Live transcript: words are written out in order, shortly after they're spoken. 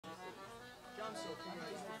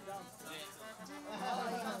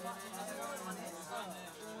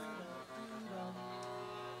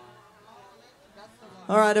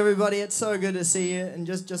All right, everybody, it's so good to see you. And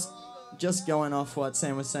just going off what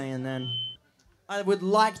Sam was saying then, I would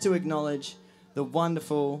like to acknowledge the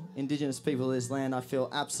wonderful Indigenous people of this land. I feel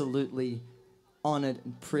absolutely honoured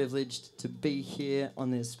and privileged to be here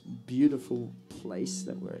on this beautiful place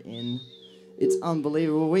that we're in. It's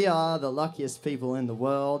unbelievable. We are the luckiest people in the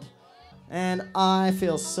world. And I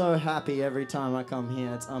feel so happy every time I come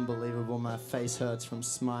here. It's unbelievable. My face hurts from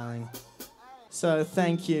smiling. So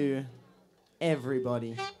thank you,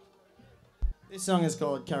 everybody. This song is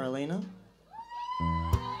called Carolina.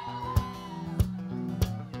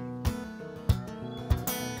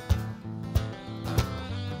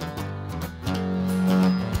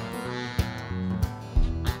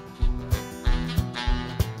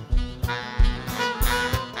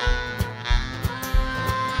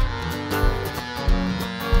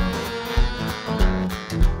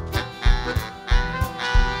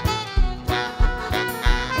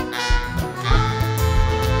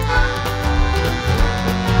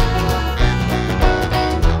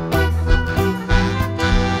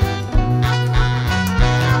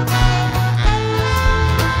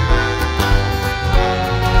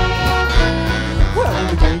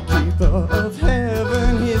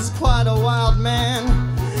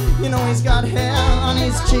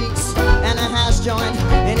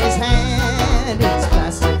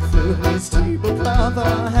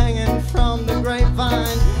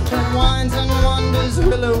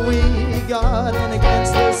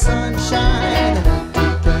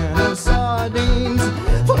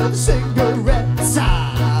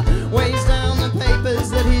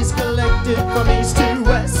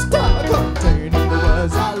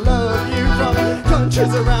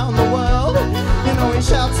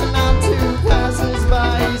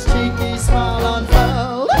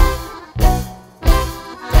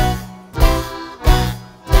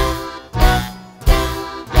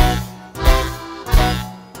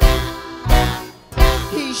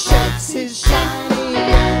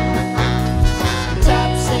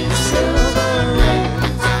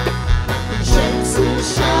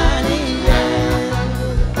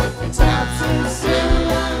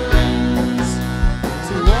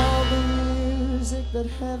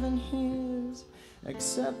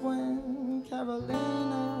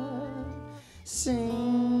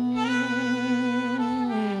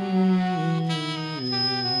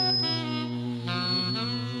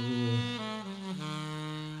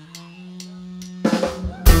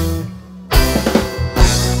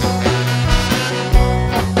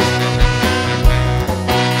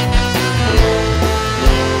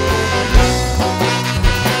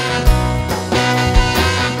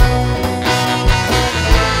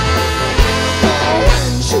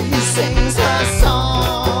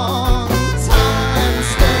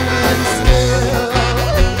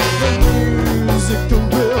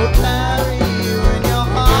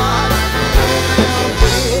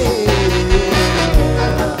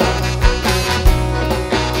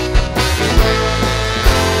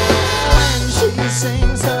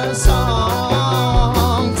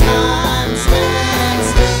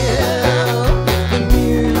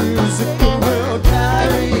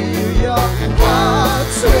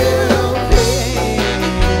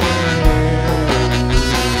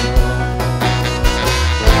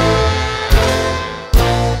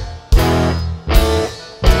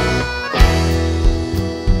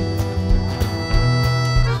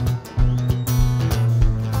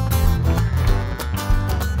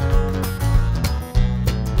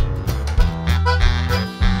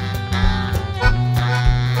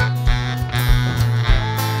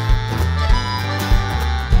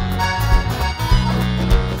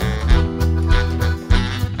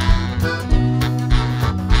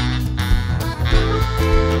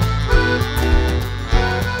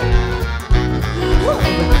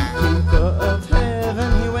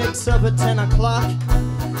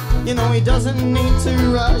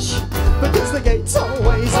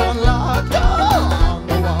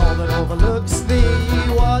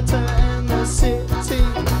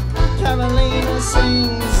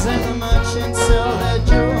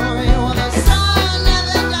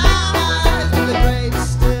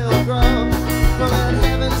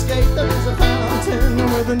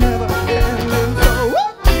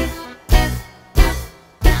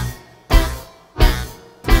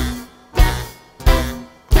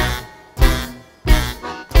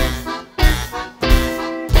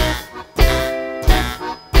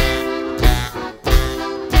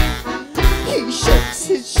 His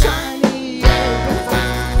shiny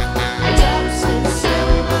taps his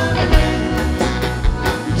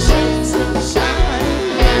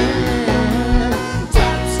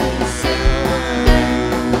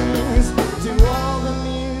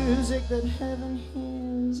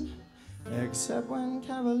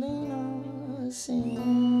sing.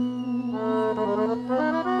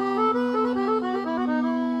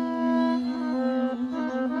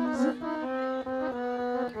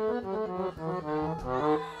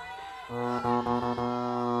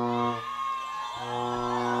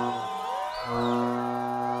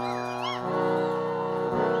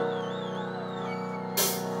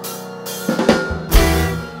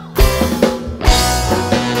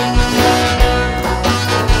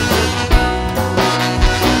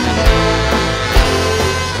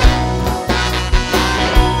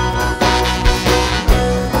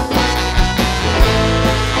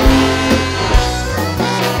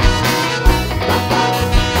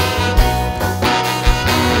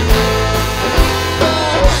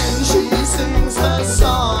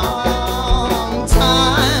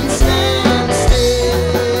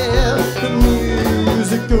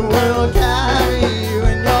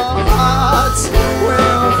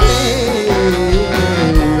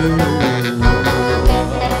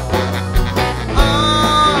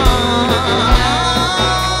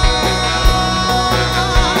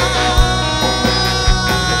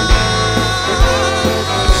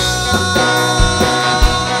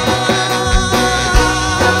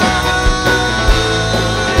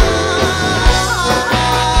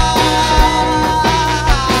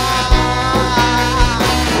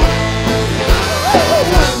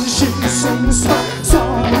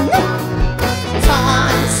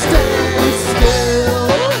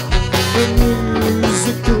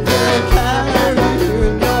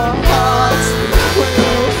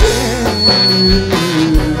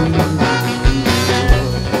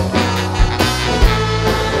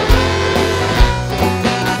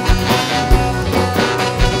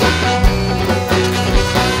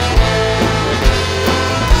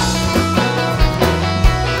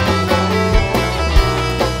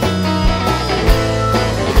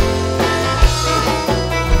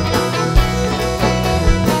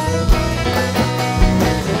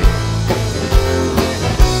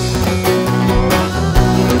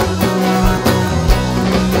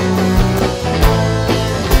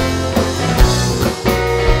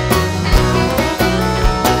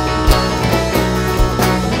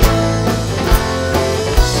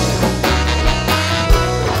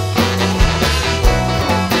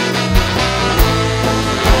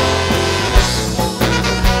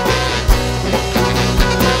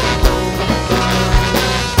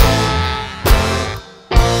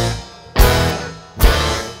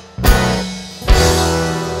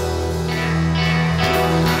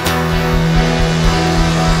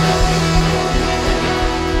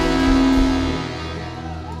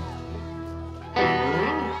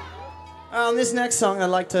 On this next song, I'd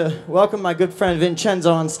like to welcome my good friend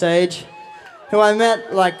Vincenzo on stage, who I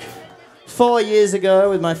met like 4 years ago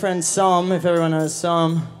with my friend Som, if everyone knows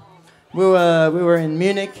Som. We were in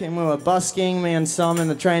Munich and we were busking, me and Som, in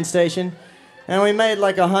the train station. And we made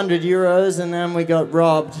like 100 euros and then we got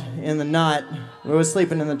robbed in the night. We were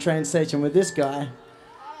sleeping in the train station with this guy,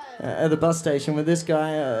 at the bus station with this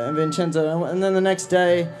guy, Vincenzo. And then the next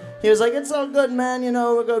day, he was like, "It's all good, man, you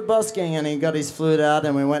know, we'll go busking." And he got his flute out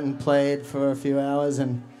and we went and played for a few hours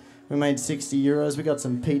and we made 60 euros. We got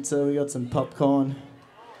some pizza, we got some popcorn.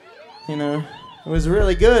 You know, it was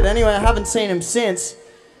really good. Anyway, I haven't seen him since.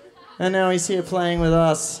 And now he's here playing with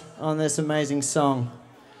us on this amazing song.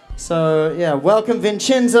 So, yeah, welcome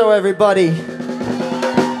Vincenzo, everybody.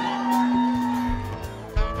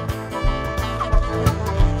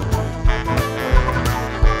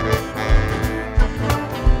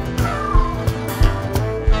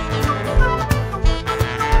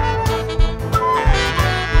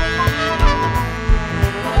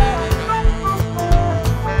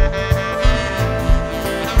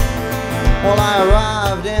 Well, I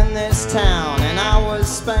arrived in this town and I was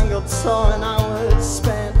spangled sore and I was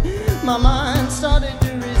spent. My mind started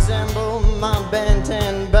to resemble my bent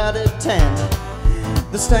and battered tent.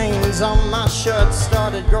 The stains on my shirt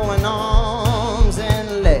started growing arms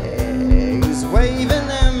and legs, waving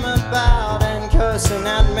them about and cursing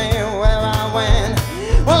at me where I went.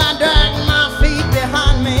 Well, I dragged my feet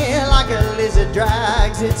behind me like a lizard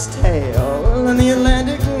drags its tail, and the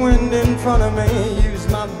Atlantic wind in front of me used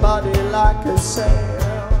my body like a sail.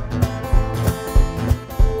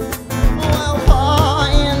 Well, far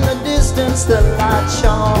in the distance the light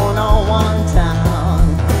shone on one town,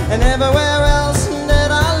 and everywhere else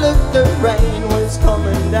that I looked the rain was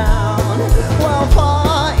coming down. Well,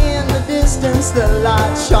 far in the distance the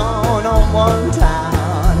light shone on one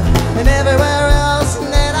town, and everywhere else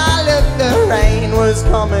that I looked the rain was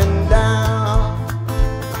coming down.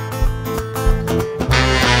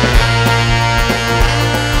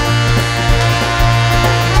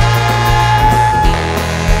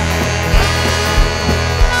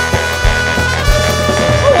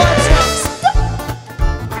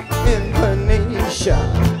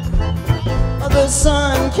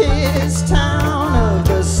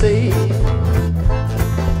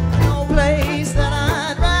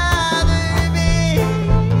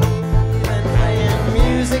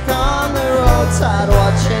 roadside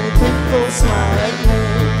watching people smile at me,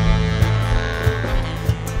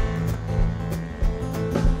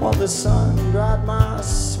 while the sun dried my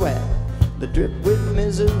sweat, the drip with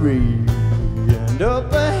misery. And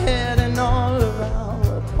up ahead and all around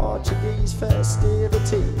were Portuguese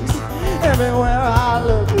festivities. Everywhere I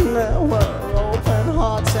looked there were open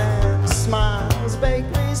hearts and smiles,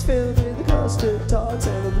 bakeries filled with custard tarts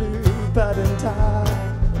and a blue pattern tie.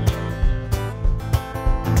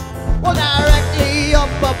 Well, directly up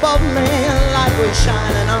above me, a light was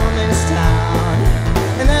shining on this town.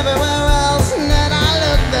 And everywhere else that I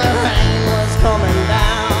looked, the rain was coming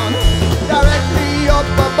down. Directly up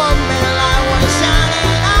above me, a light was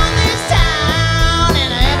shining on this town.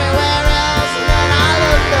 And everywhere else that I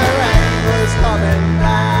looked, the rain was coming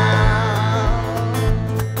down.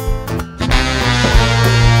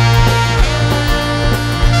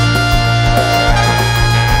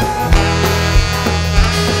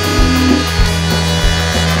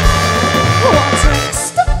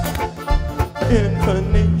 In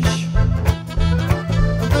Peniche,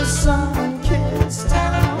 the sun-kissed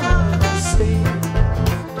town of sleep,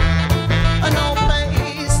 no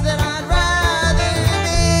place that I'd rather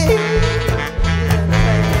be than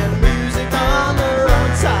playing music on the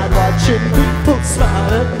roadside, watching people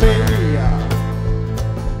smile at me.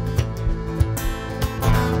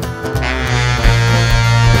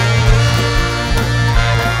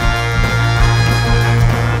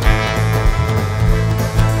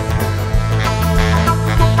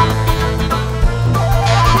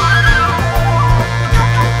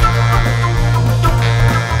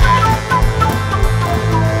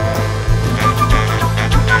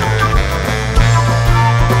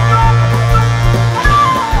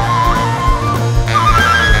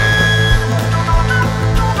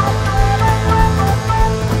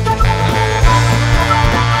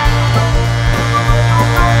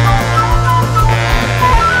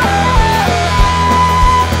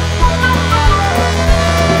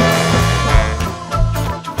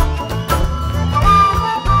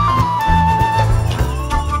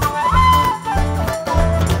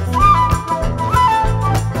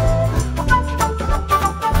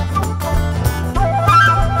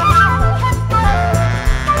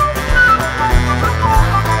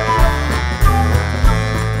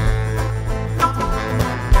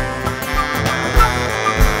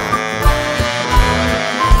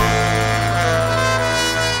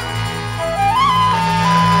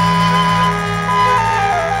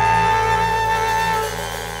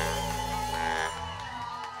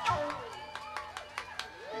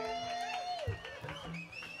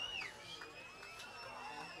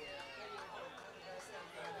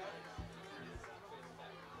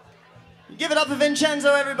 Give it up for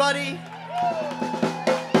Vincenzo, everybody.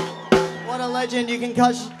 What a legend. You can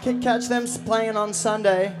catch them playing on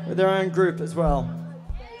Sunday with their own group as well.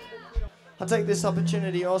 I'll take this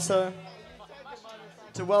opportunity also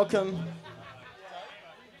to welcome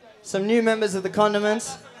some new members of the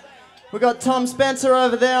Condiments. We've got Tom Spencer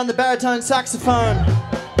over there on the baritone saxophone,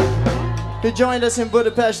 who joined us in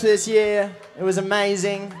Budapest this year. It was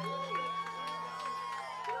amazing.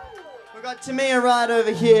 We've got Timea right over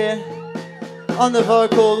here on the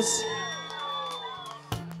vocals.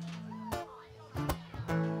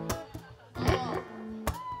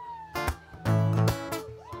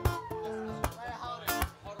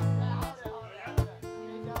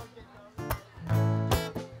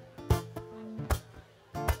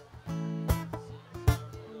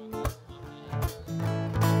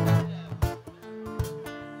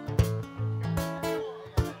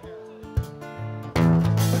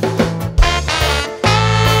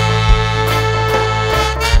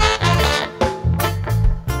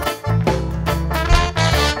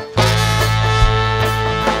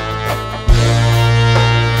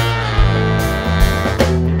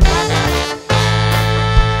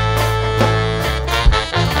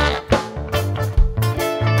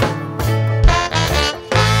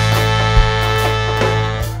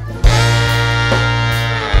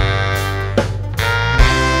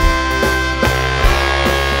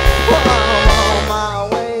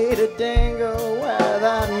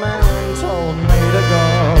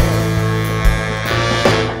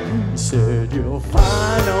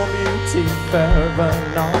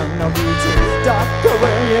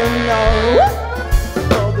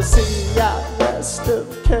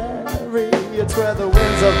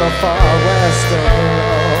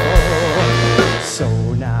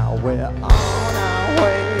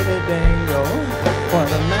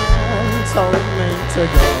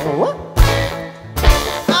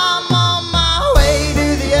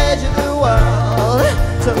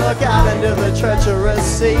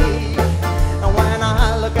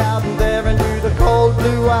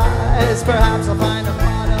 eyes, perhaps I'll find a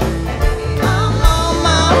part of me. I'm on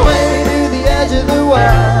my way to the edge of the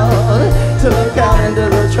world to look out into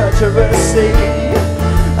the treacherous sea.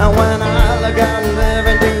 And when I look out there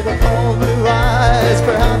into the cold blue eyes,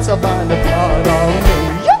 perhaps I'll find a part of me.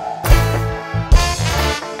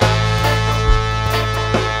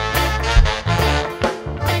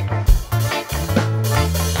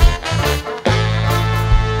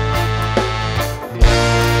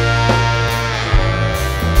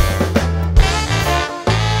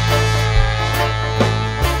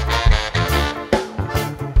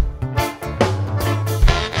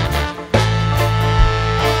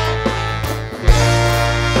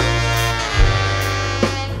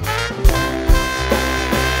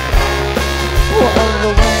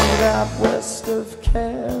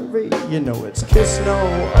 You know it's kiss no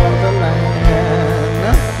other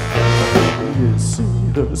land. You see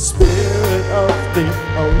the spirit of the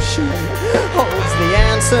ocean holds the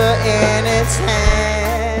answer in its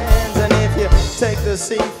hands. And if you take the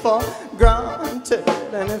sea for granted,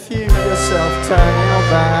 and if you yourself turn your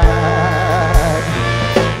back,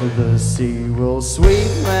 the sea will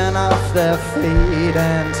sweep men off their feet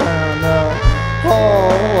and turn the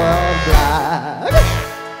whole world black.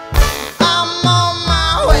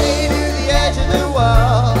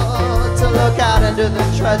 Look out into the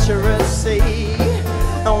treacherous sea.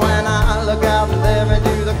 And when I look out there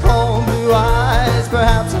into the cold blue eyes,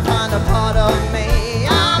 perhaps I'll find a part of me.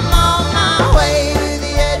 I'm on my way to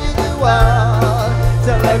the edge of the world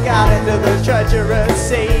to look out into the treacherous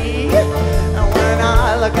sea. And when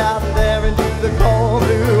I look out there into the cold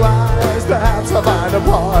blue eyes, perhaps I'll find a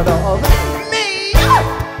part of me.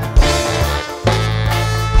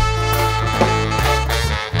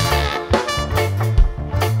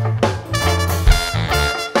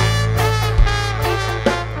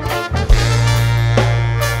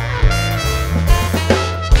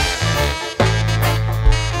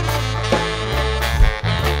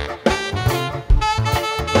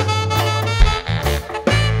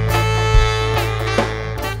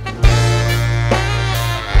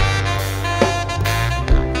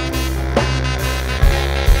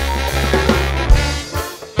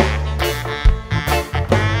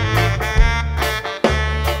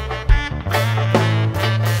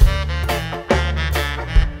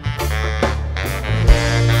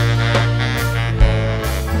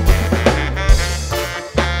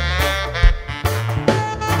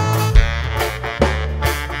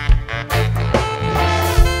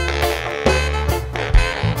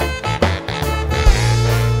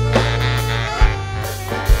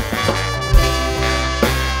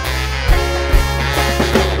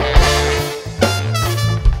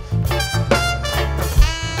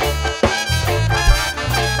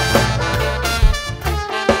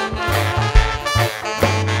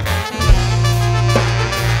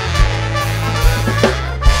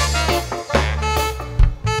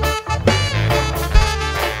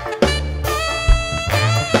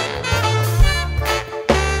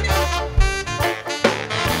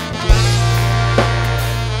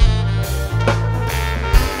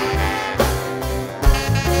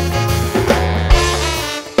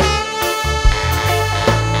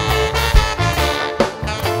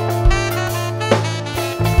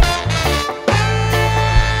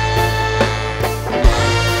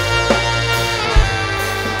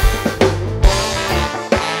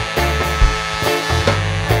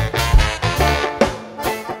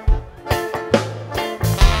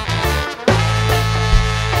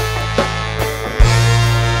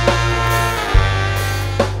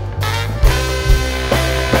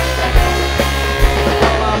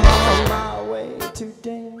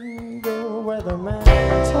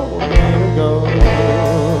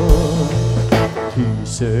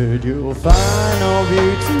 said you'll find no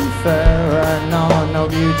beauty fairer, no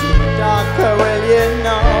beauty darker, will you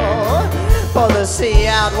know? For the sea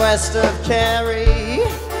out west of Kerry,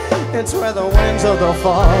 it's where the winds of the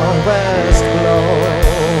far west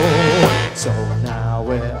blow. So now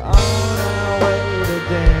we're on our way to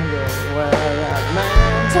Dingle, where that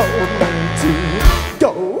man told me to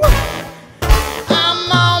go.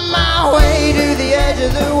 I'm on my way to the edge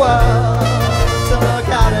of the world, to look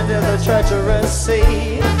out into the treacherous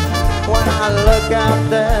sea. When I look out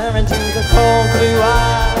there into the cold blue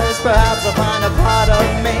eyes, perhaps I'll find a part of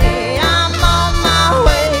me. I'm on my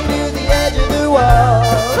way to the edge of the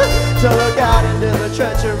world, to look out into the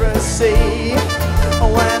treacherous sea.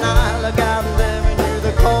 When I look out there into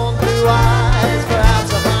the cold blue eyes,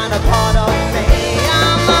 perhaps I'll find a part of me.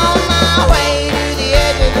 I'm on my way to the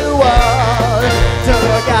edge of the world, to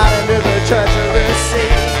look out into the treacherous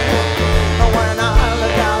sea. When I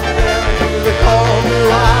look out there into the cold blue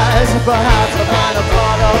eyes, perhaps I'll find a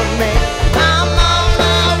part of me.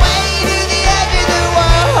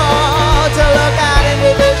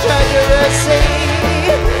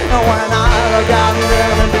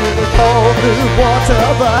 water,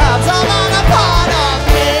 perhaps I'm not a part of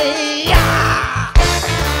me.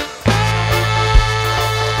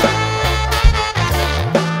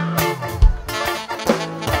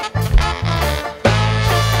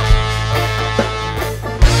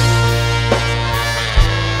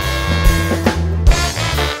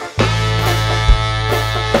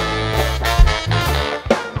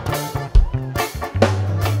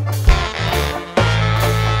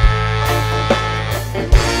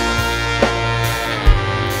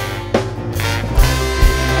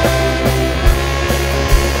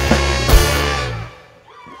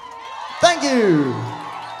 Thank you.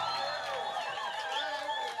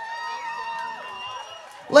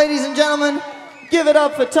 Ladies and gentlemen, give it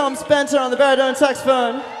up for Tom Spencer on the baritone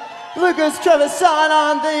saxophone, Lux Trevis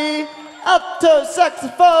on the alto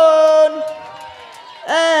saxophone,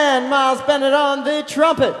 and Miles Benett on the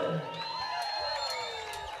trumpet.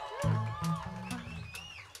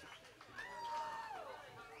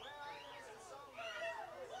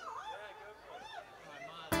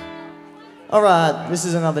 All right, this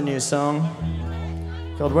is another new song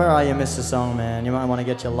called Where Are You Mr Songman. You might want to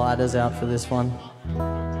get your lighters out for this one.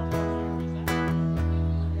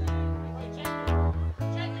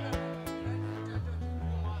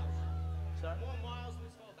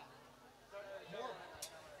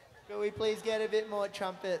 Could we please get a bit more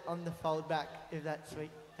trumpet on the fold back, if that's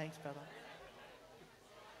sweet? Thanks, brother.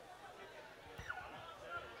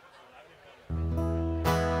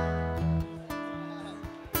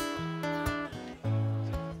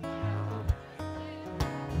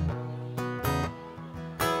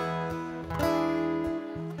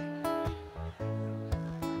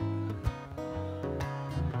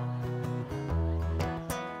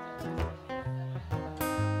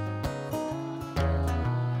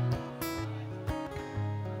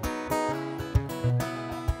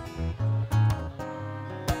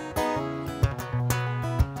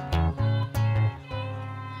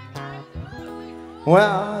 Where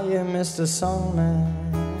are you, Mr. Songman?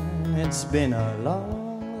 It's been a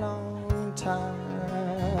long, long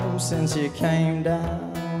time since you came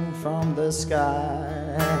down from the sky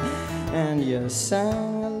and you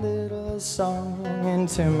sang a little song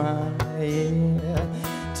into my ear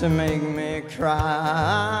to make me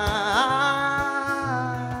cry.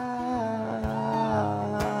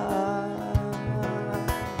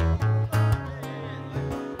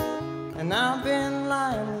 And I've been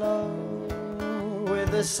lying low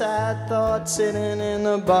with a sad thought sitting in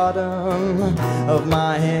the bottom of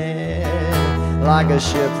my head like a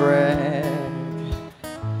shipwreck,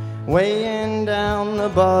 weighing down the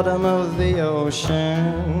bottom of the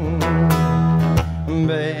ocean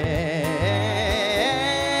bed.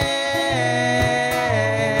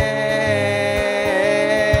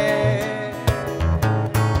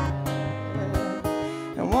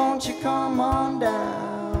 And won't you come on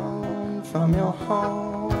down from your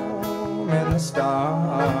home in the stars,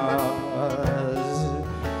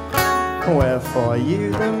 where for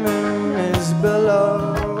you the moon is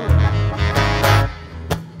below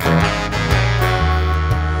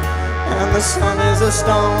and the sun is a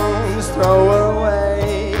stone's throw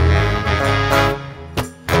away,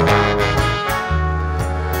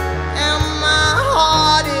 and my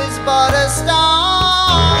heart is but a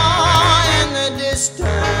star in the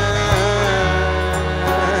distance,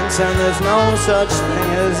 and there's no such thing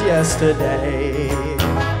as yesterday.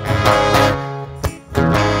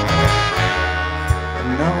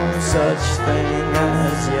 No such thing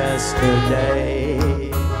as yesterday.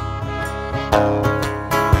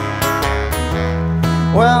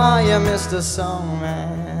 Where are you, Mr.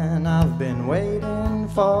 Songman? I've been waiting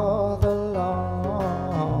for the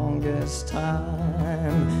longest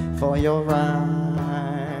time for your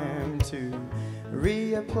rhyme to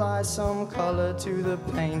reapply some color to the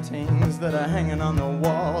paintings that are hanging on the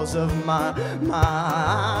walls of my mind.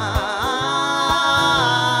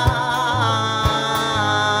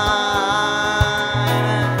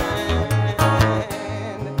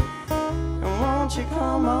 And won't you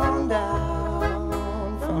come on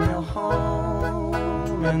down from your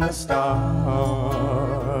home in the stars,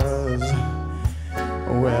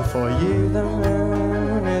 where for you the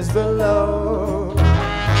moon is below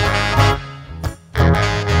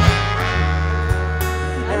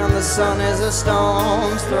and the sun is a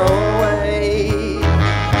stone's throw away,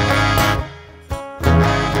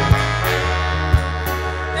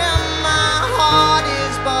 and my heart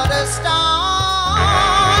is but a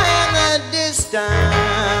star in the distance,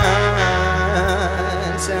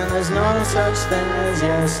 and there's no such thing as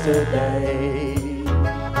yesterday.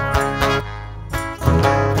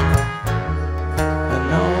 And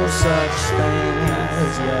no such thing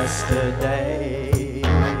as yesterday.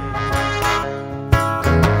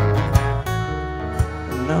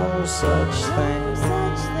 such thing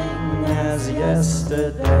as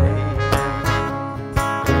yesterday.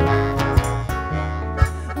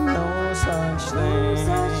 No such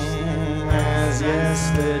thing as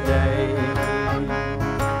yesterday.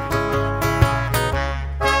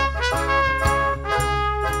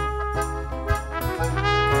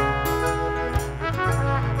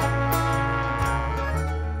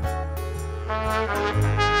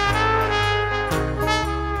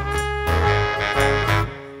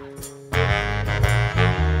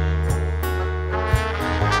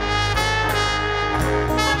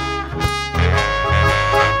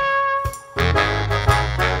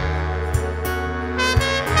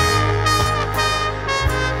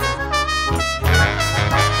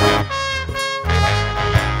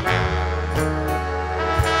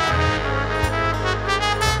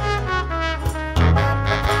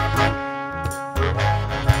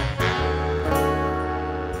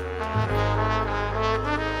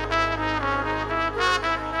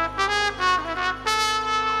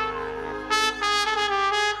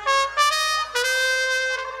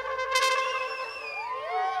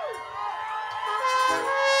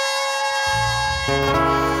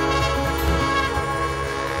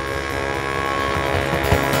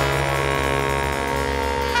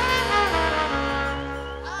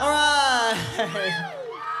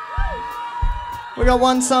 We got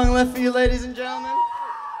one song left for you, ladies and gentlemen.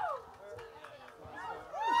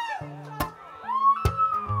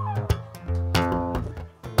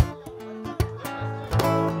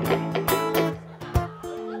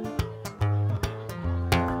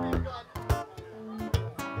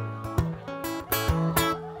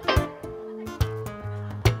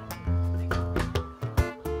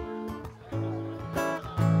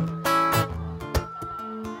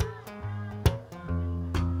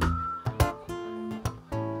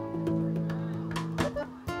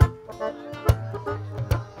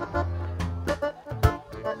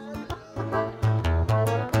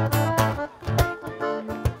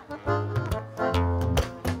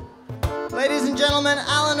 Ladies and gentlemen,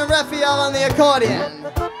 Arefiev on the accordion.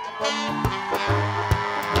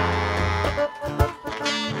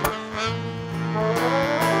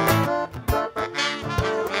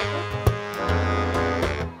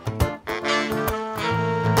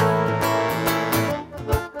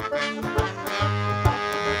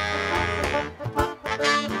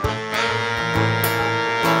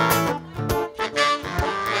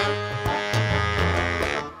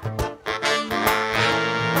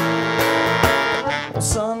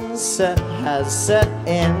 Sunset has set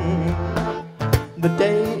in, the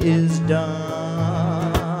day is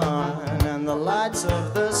done, and the lights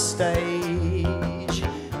of the stage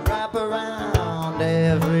wrap around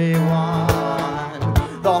everyone.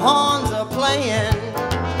 The horns are playing,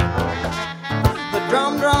 the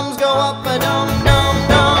drums go up a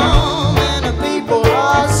dum-dum-dum, and the people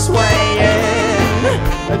are swaying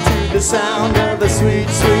to the sound of the sweet,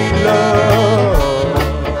 sweet love.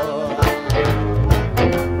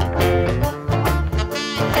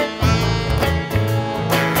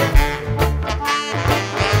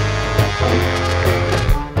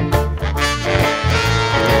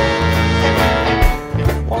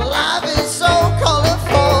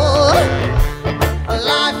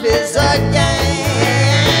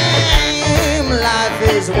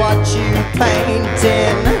 What you paint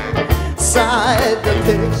inside the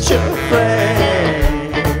picture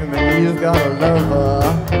frame, and you've got a lover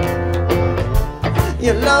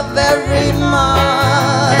you love very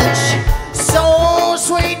much, so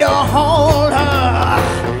sweet to hold her,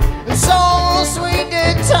 so sweet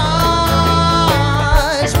to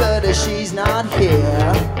touch, but she's not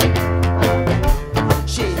here,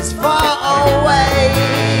 she's far away,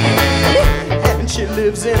 and she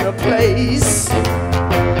lives in a place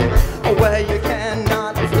where you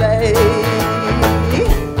cannot play.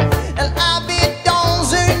 Elle habite dans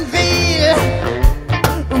une ville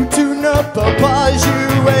où tu ne peux pas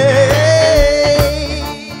jouer.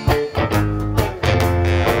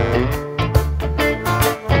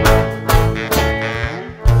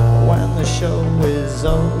 When the show is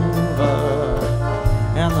over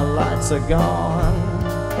and the lights are gone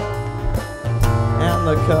and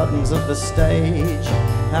the curtains of the stage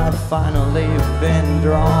have finally been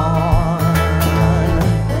drawn,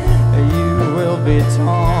 you will be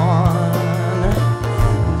torn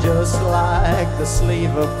just like the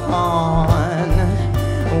sleeve upon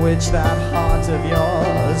which that heart of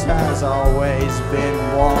yours has always been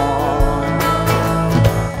worn.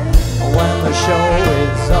 When the show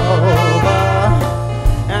is over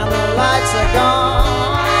and the lights are gone,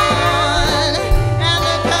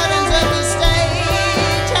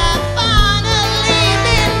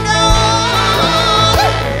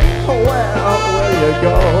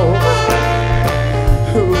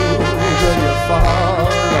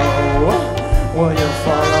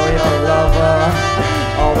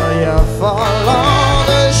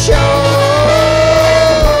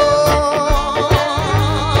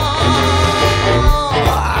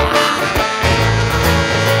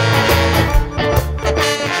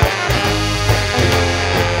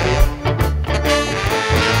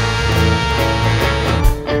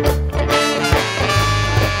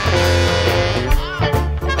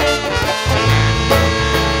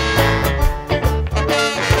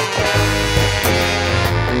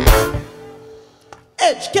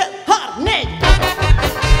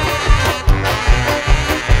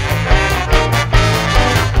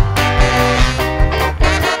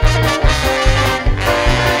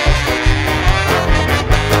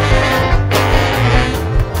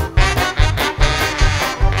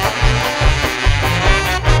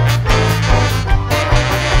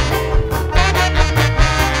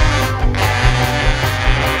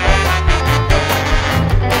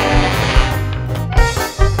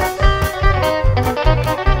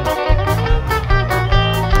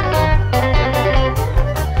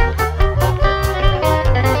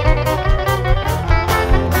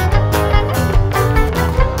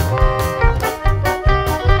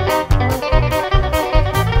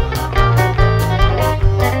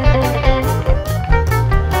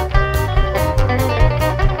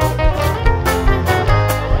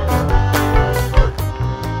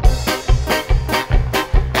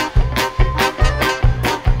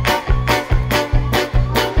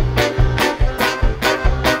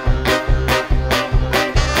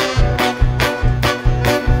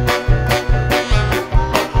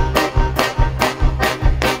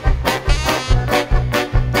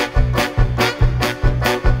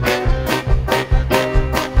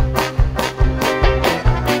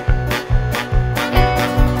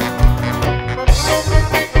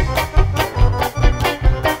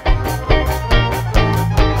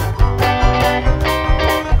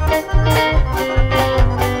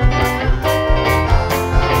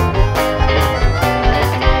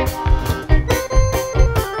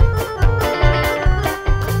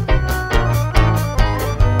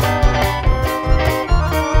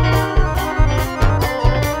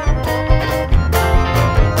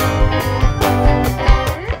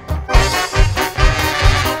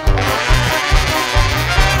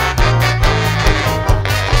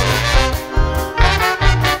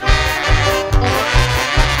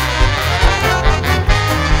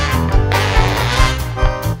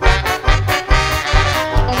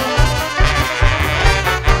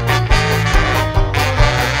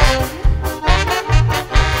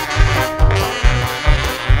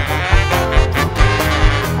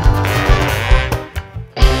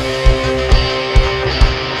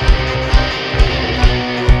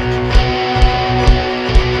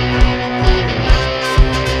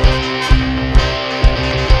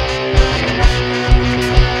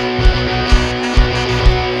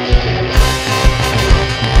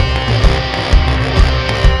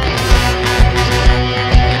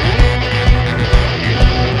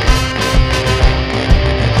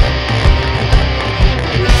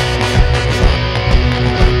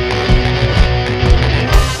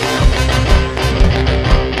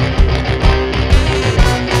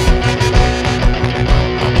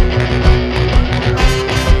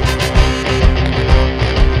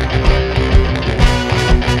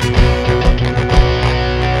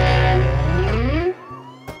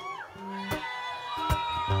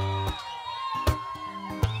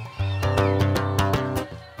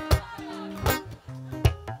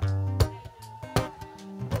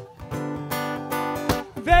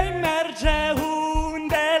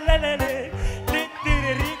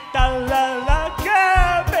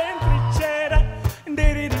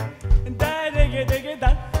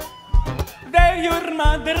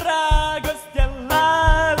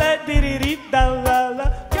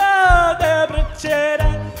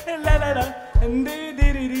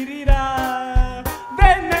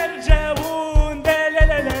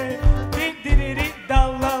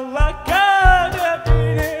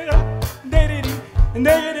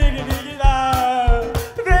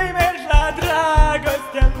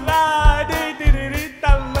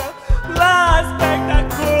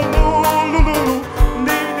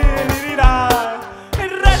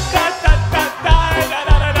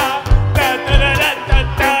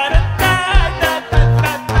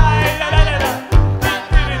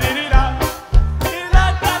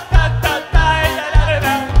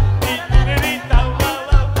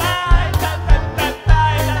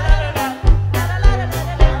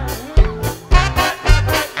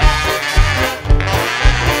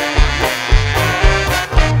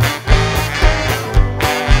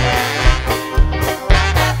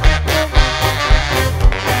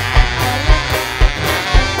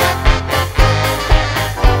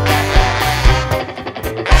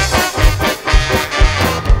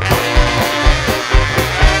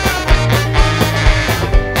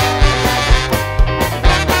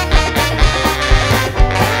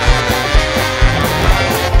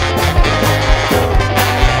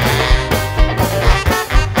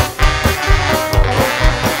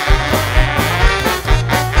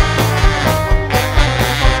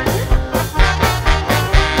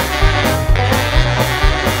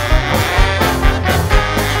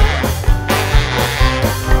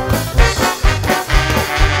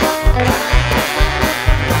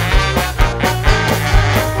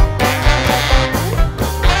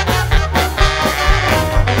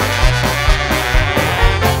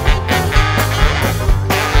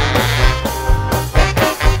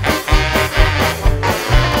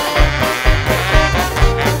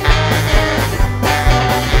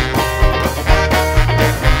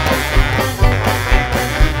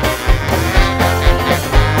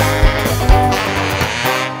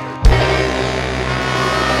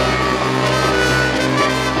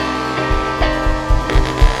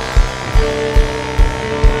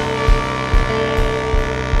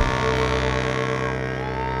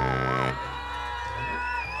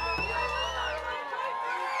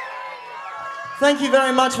 Thank you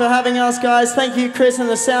very much for having us, guys. Thank you, Chris and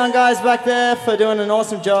the sound guys back there, for doing an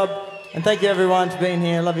awesome job. And thank you, everyone, for being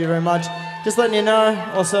here. Love you very much. Just letting you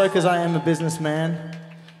know, also, because I am a businessman,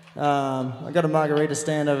 I got a margarita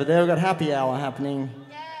stand over there. We've got happy hour happening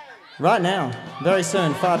right now, very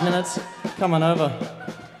soon, 5 minutes. Come on over.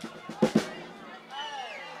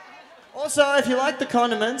 Also, if you like the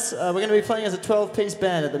Condiments, we're going to be playing as a 12-piece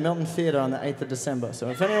band at the Milton Theatre on the 8th of December. So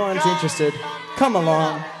if anyone's interested, come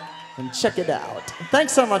along and check it out.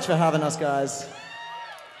 Thanks so much for having us, guys.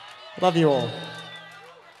 Love you all.